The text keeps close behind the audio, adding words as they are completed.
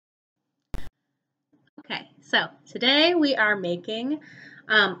Okay, so today we are making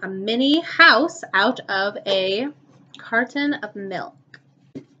a mini house out of a carton of milk.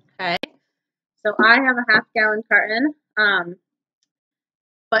 Okay, so I have a half-gallon carton,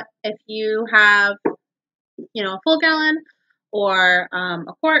 but if you have, a full gallon or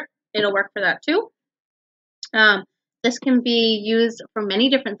a quart, it'll work for that too. This can be used for many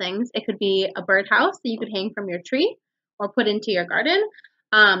different things. It could be a birdhouse that you could hang from your tree or put into your garden.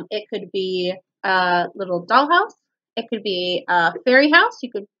 It could be a little dollhouse. It could be a fairy house.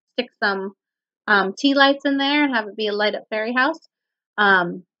 You could stick some tea lights in there and have it be a light up fairy house.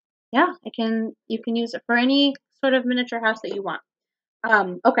 Yeah, you can use it for any sort of miniature house that you want.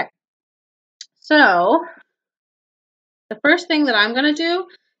 Okay, so the first thing that I'm going to do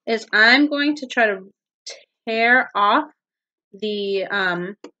is I'm going to try to tear off the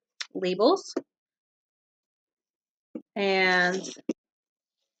labels, and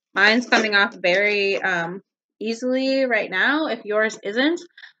mine's coming off very easily right now. If yours isn't,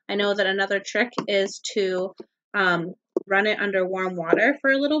 I know that another trick is to run it under warm water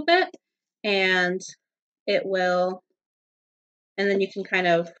for a little bit, and it will, and then you can kind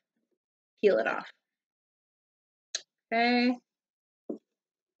of peel it off. Okay,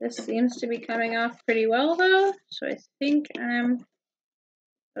 this seems to be coming off pretty well though, so I think I'm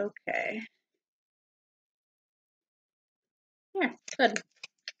okay. Yeah, good.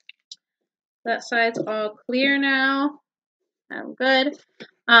 That side's all clear now. I'm good.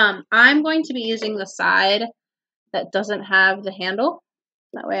 I'm going to be using the side that doesn't have the handle.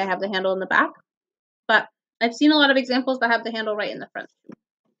 That way I have the handle in the back. But I've seen a lot of examples that have the handle right in the front.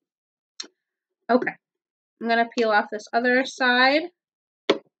 Okay, I'm going to peel off this other side.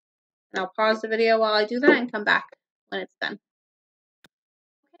 And I'll pause the video while I do that and come back when it's done.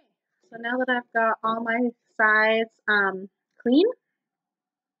 Okay, so now that I've got all my sides clean,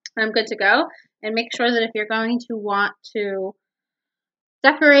 I'm good to go. And make sure that if you're going to want to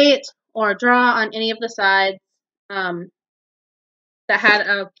decorate or draw on any of the sides that had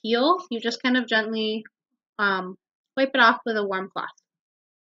a peel, you just kind of gently wipe it off with a warm cloth.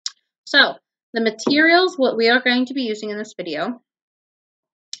 So the materials, what we are going to be using in this video,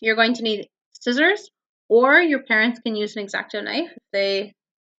 you're going to need scissors, or your parents can use an X-Acto knife if they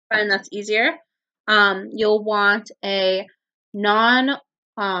find that's easier. You'll want a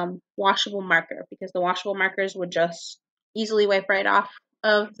non-washable marker, because the washable markers would just easily wipe right off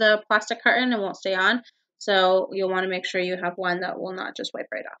of the plastic carton and won't stay on. So you'll want to make sure you have one that will not just wipe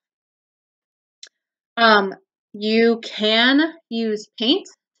right off. You can use paint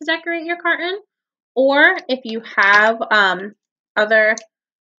to decorate your carton, or if you have other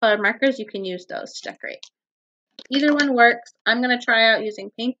colored markers, you can use those to decorate. Either one works. I'm going to try out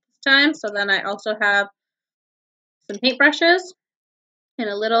using paint this time, so then I also have some paintbrushes and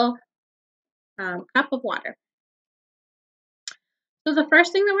a little cup of water. So the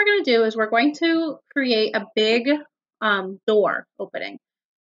first thing that we're going to do is we're going to create a big door opening.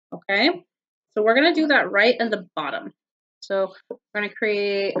 Okay, so we're going to do that right at the bottom. So we're going to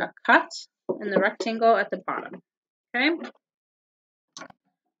create a cut in the rectangle at the bottom. Okay,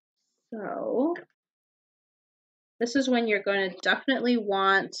 so this is when you're going to definitely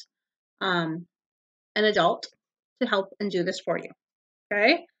want an adult to help and do this for you.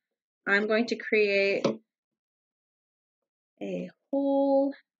 Okay, I'm going to create a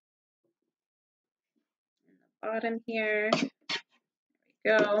hole in the bottom here. There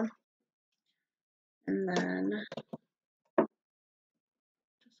we go. And then just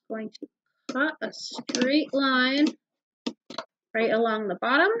going to cut a straight line right along the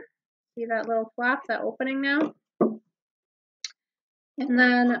bottom. See that little flap, that opening now? And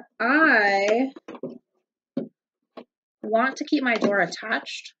then I want to keep my door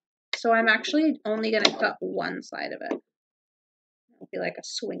attached, so I'm actually only going to cut one side of it. It'll be like a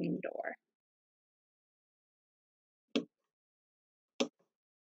swinging door.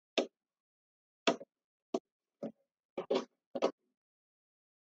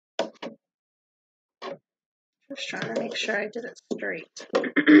 Just trying to make sure I did it straight.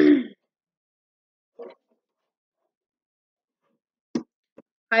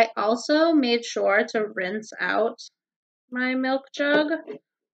 I also made sure to rinse out my milk jug. I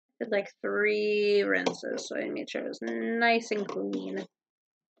did like 3 rinses, so I made sure it was nice and clean.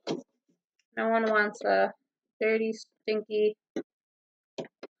 No one wants a dirty, stinky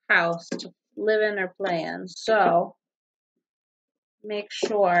house to live in or play in, so make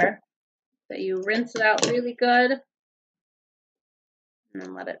sure that you rinse it out really good and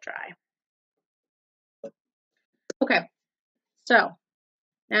then let it dry. Okay, so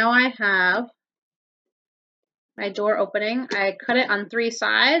now I have my door opening. I cut it on 3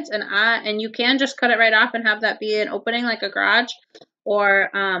 sides, and you can just cut it right off and have that be an opening like a garage, or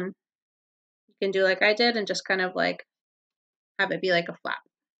you can do like I did and just kind of like have it be like a flap,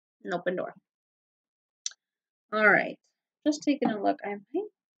 an open door. All right, just taking a look. I might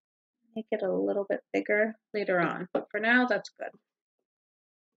make it a little bit bigger later on, but for now that's good.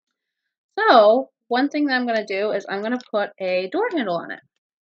 So one thing that I'm going to do is I'm going to put a door handle on it.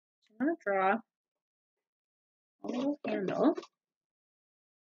 I'm going to draw a little handle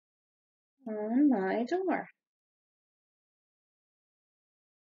on my door.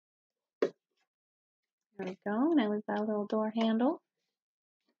 There we go. Now we've got a little door handle.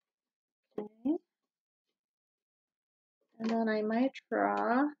 Okay. And then I might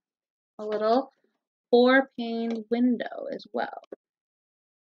draw a little 4-pane window as well.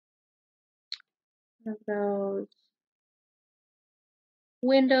 One of those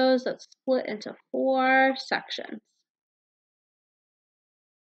windows that's split into 4 sections.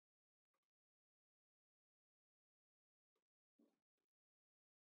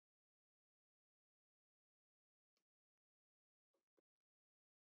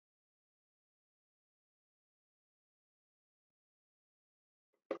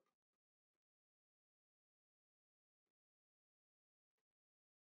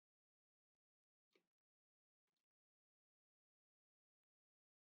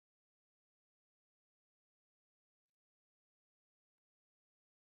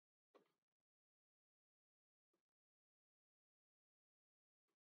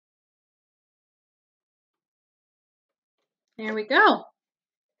 There we go.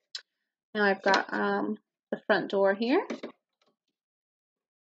 Now I've got the front door here.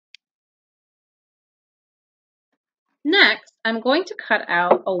 Next, I'm going to cut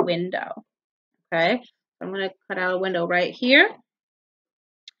out a window. Okay, I'm going to cut out a window right here.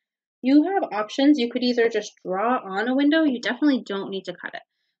 You have options. You could either just draw on a window. You definitely don't need to cut it.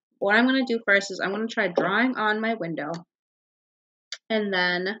 What I'm going to do first is I'm going to try drawing on my window, and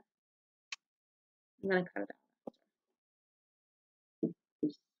then I'm going to cut it out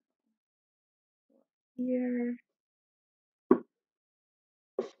here.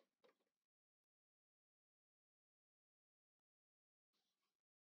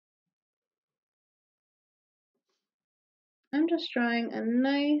 I'm just drawing a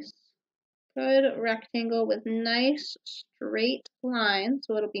nice, good rectangle with nice straight lines,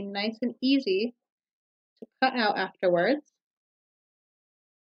 so it'll be nice and easy to cut out afterwards.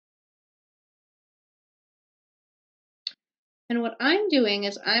 And what I'm doing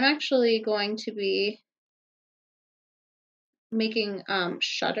is I'm actually going to be making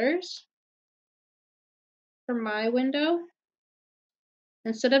shutters for my window.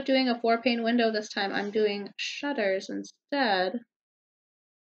 Instead of doing a 4-pane window this time, I'm doing shutters instead.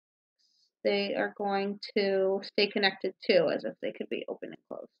 They are going to stay connected too, as if they could be open and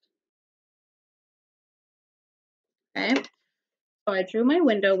closed. Okay, so I drew my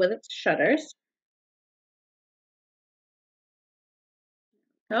window with its shutters.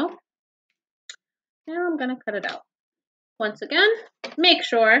 So now I'm going to cut it out. Once again, make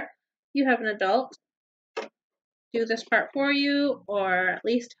sure you have an adult do this part for you, or at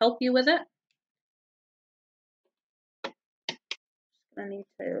least help you with it. I need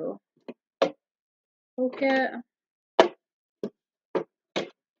to poke it. I'm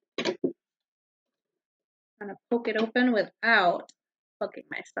going to poke it open without hooking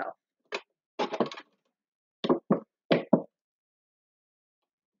myself.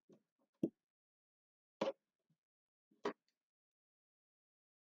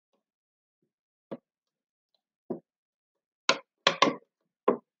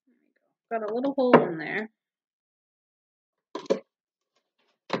 Got a little hole in there.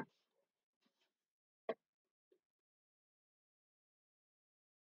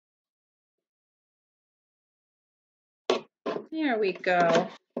 There we go.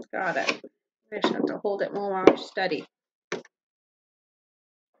 Got it. I just have to hold it more steady.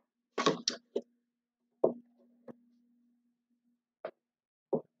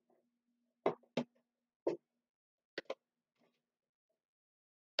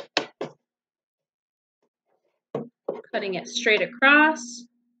 Cutting it straight across.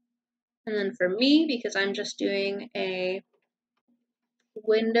 And then for me, because I'm just doing a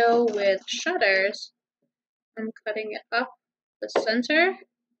window with shutters, I'm cutting it up the center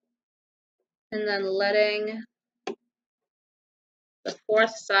and then letting the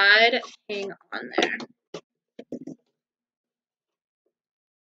 4th side hang on there.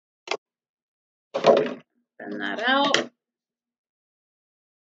 Bend that out.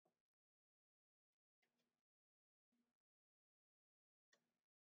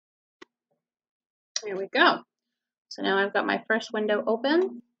 There we go. So now I've got my first window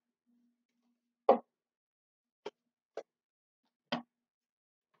open.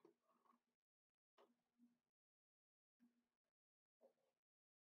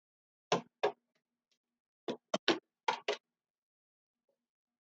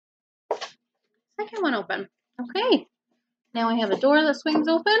 Second one open. Okay, now I have a door that swings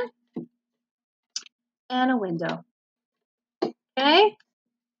open and a window. Okay,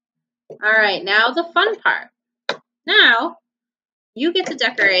 all right, now the fun part. Now you get to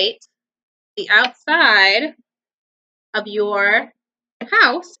decorate the outside of your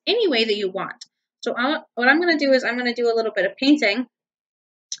house any way that you want. So what I'm going to do is I'm going to do a little bit of painting.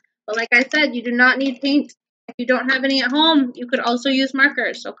 But like I said, you do not need paint. If you don't have any at home, you could also use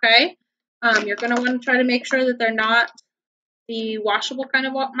markers, okay? You're going to want to try to make sure that they're not the washable kind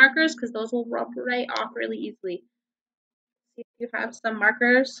of markers because those will rub right off really easily. If you have some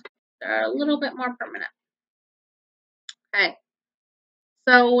markers that are a little bit more permanent. Okay.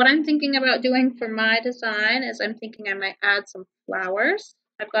 So what I'm thinking about doing for my design is I'm thinking I might add some flowers.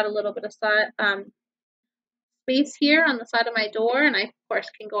 I've got a little bit of space here on the side of my door, and I, of course,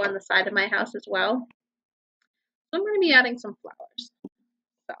 can go on the side of my house as well. So I'm going to be adding some flowers.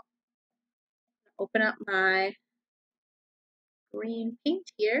 So open up my green paint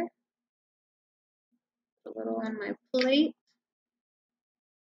here. Put a little on my plate.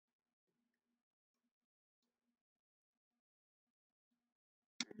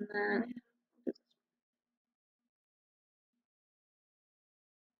 And then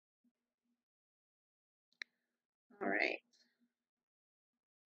all right.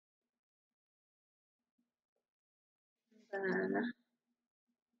 And then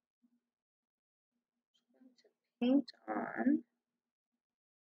paint on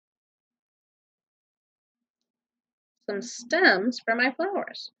some stems for my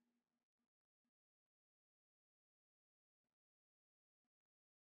flowers.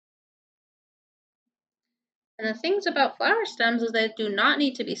 And the things about flower stems is they do not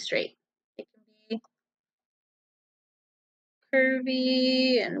need to be straight. They can be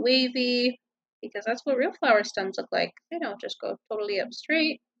curvy and wavy because that's what real flower stems look like. They don't just go totally up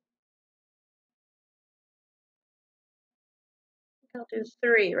straight. I'll do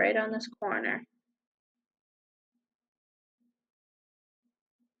 3 right on this corner.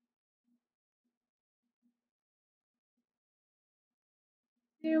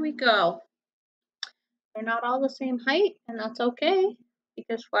 There we go. They're not all the same height, and that's okay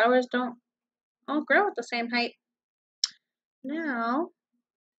because flowers don't all grow at the same height. Now,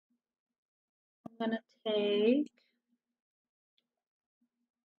 I'm going to take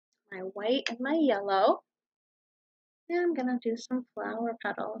my white and my yellow, and I'm going to do some flower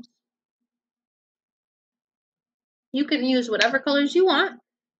petals. You can use whatever colors you want.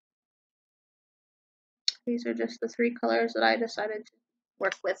 These are just the 3 colors that I decided to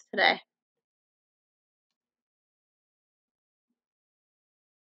work with today.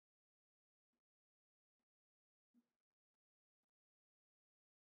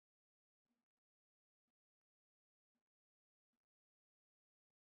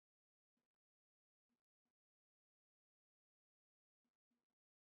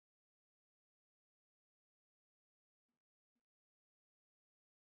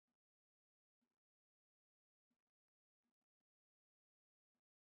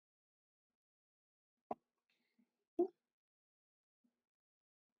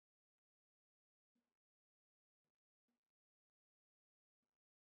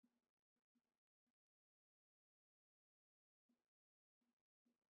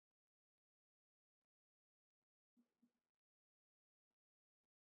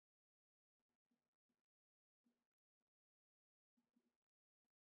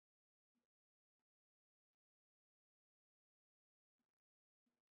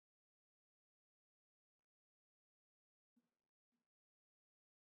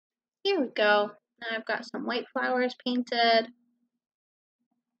 Here we go. Now I've got some white flowers painted.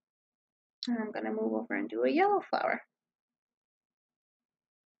 And I'm going to move over and do a yellow flower.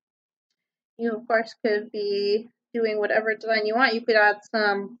 You, of course, could be doing whatever design you want. You could add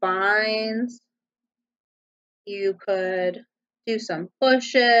some vines. You could do some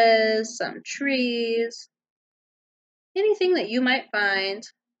bushes, some trees, anything that you might find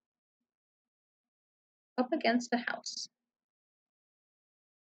up against a house.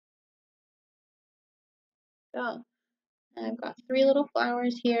 So, I've got 3 little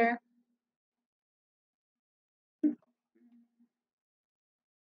flowers here.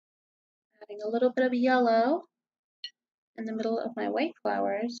 Adding a little bit of yellow in the middle of my white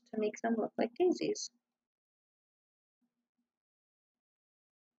flowers to make them look like daisies.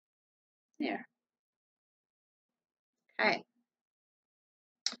 There. Okay.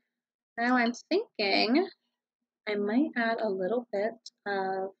 Now I'm thinking I might add a little bit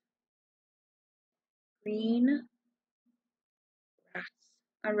of green grass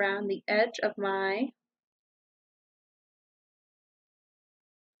around the edge of my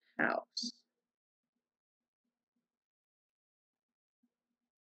house.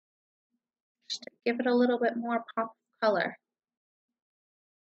 Just to give it a little bit more pop color.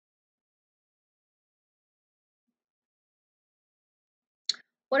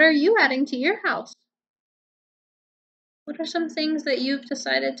 What are you adding to your house? What are some things that you've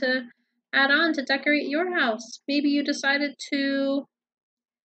decided to add on to decorate your house? Maybe you decided to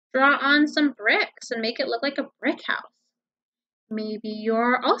draw on some bricks and make it look like a brick house. Maybe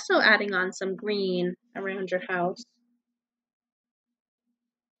you're also adding on some green around your house.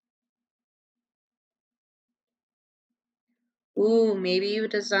 Ooh, maybe you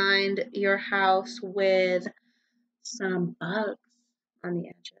designed your house with some bugs on the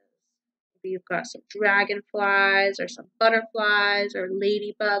edges. Maybe you've got some dragonflies or some butterflies or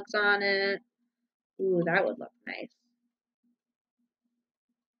ladybugs on it. Ooh, that would look nice.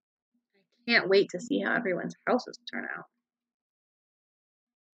 I can't wait to see how everyone's houses turn out.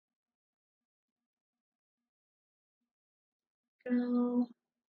 Go.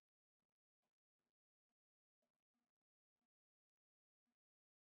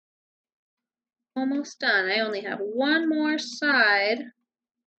 Almost done. I only have one more side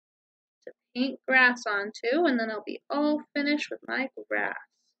to paint grass onto, and then I'll be all finished with my grass.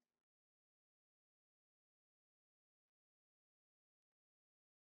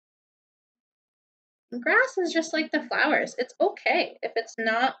 And grass is just like the flowers. It's okay if it's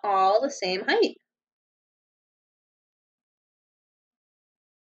not all the same height.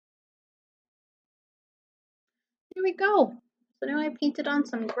 Here we go. So now I painted on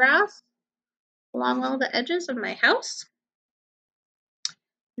some grass along all the edges of my house.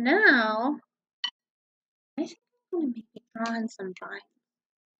 Now, I think I'm going to maybe draw in some vines.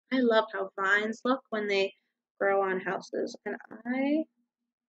 I love how vines look when they grow on houses, and I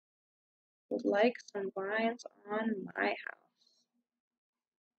would like some vines on my house.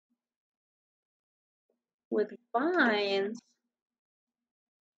 With vines,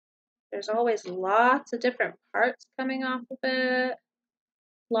 there's always lots of different parts coming off of it,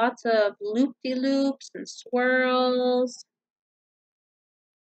 lots of loop-de-loops and swirls.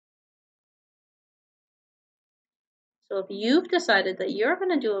 So if you've decided that you're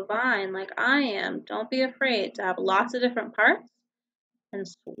going to do a vine like I am, don't be afraid to have lots of different parts and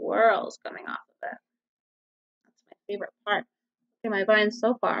swirls coming off of it. That's my favorite part. Look at my vine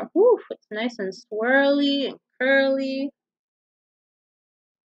so far. Whew, it's nice and swirly and curly.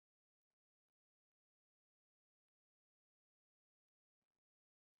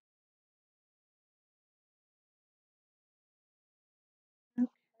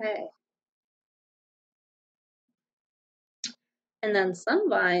 Okay. And then some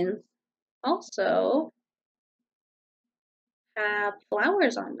vines also have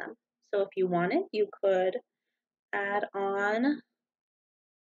flowers on them. So if you wanted, you could add on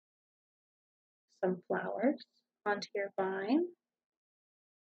some flowers onto your vine.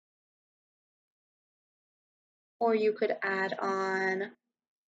 Or you could add on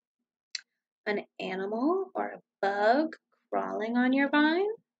an animal or a bug crawling on your vine.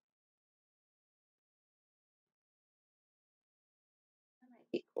 That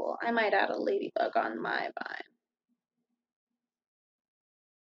might be cool. I might add a ladybug on my vine.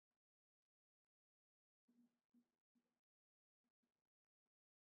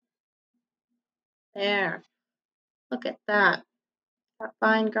 There. Look at that. That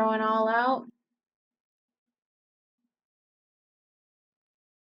vine growing all out.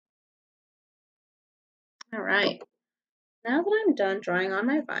 All right. Now that I'm done drawing on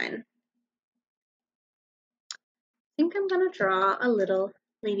my vine, I think I'm going to draw a little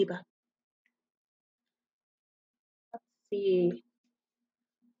ladybug. Let's see. Where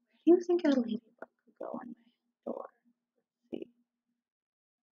do you think a ladybug could go on my door? Let's see.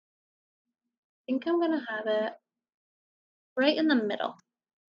 I think I'm going to have it right in the middle.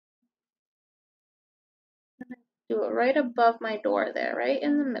 Do it right above my door there, right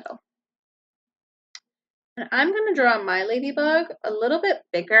in the middle. And I'm going to draw my ladybug a little bit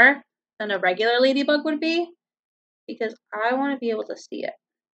bigger than a regular ladybug would be because I want to be able to see it.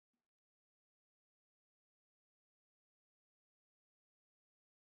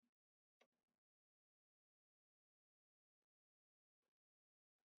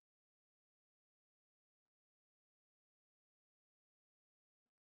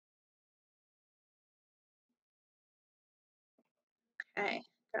 Okay,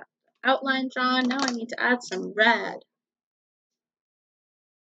 got the outline drawn. Now I need to add some red.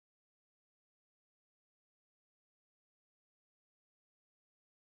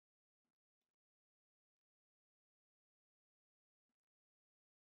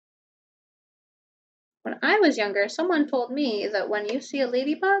 When I was younger, someone told me that when you see a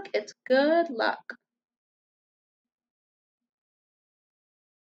ladybug, it's good luck.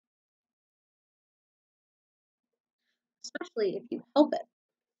 Especially if you help it.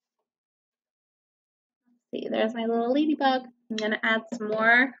 See, there's my little ladybug. I'm going to add some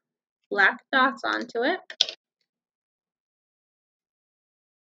more black dots onto it.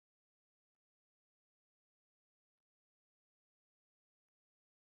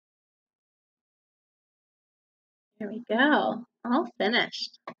 There we go. All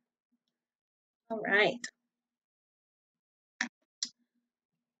finished. All right. I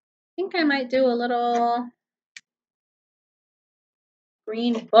think I might do a little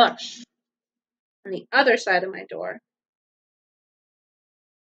green bush on the other side of my door.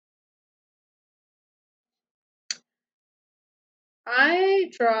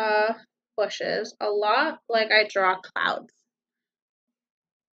 I draw bushes a lot like I draw clouds.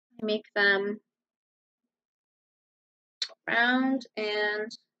 I make them round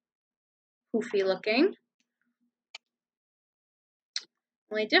and poofy looking.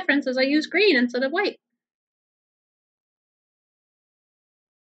 Only difference is I use green instead of white.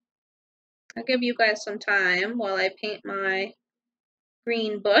 I'll give you guys some time while I paint my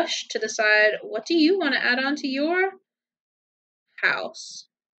green bush to decide what do you want to add on to your house.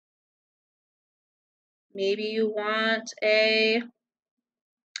 Maybe you want a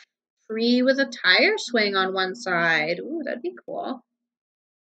tree with a tire swing on one side. Ooh, that'd be cool.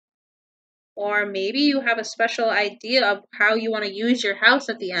 Or maybe you have a special idea of how you want to use your house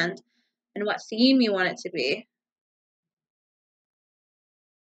at the end and what theme you want it to be.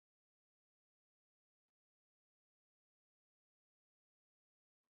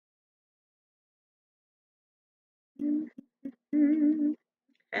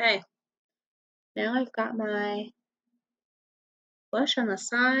 Okay, now I've got my bush on the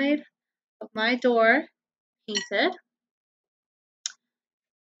side of my door painted.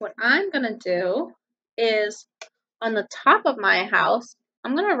 What I'm going to do is on the top of my house,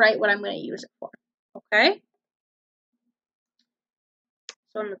 I'm going to write what I'm going to use it for, okay?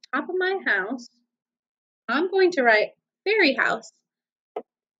 So on the top of my house, I'm going to write fairy house.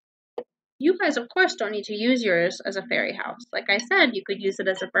 You guys, of course, don't need to use yours as a fairy house. Like I said, you could use it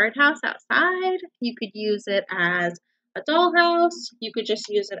as a birdhouse outside. You could use it as a dollhouse. You could just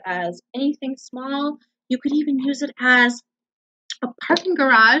use it as anything small. You could even use it as a parking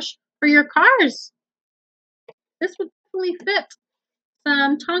garage for your cars. This would definitely fit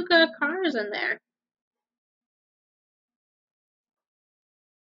some Tonka cars in there.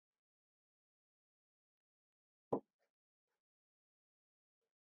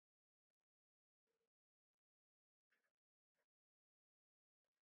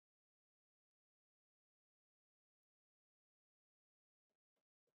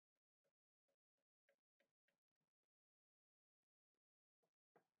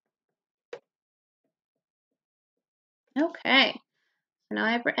 Okay, so now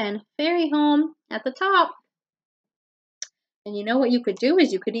I've written fairy home at the top. And you know what you could do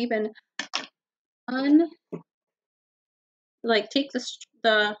is you could even take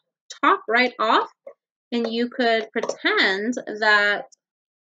the top right off, and you could pretend that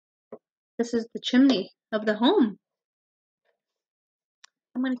this is the chimney of the home.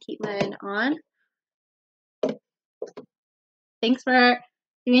 I'm going to keep mine on. Thanks for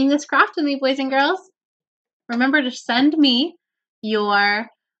doing this craft with me, boys and girls. Remember to send me your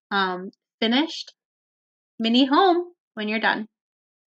finished mini home when you're done.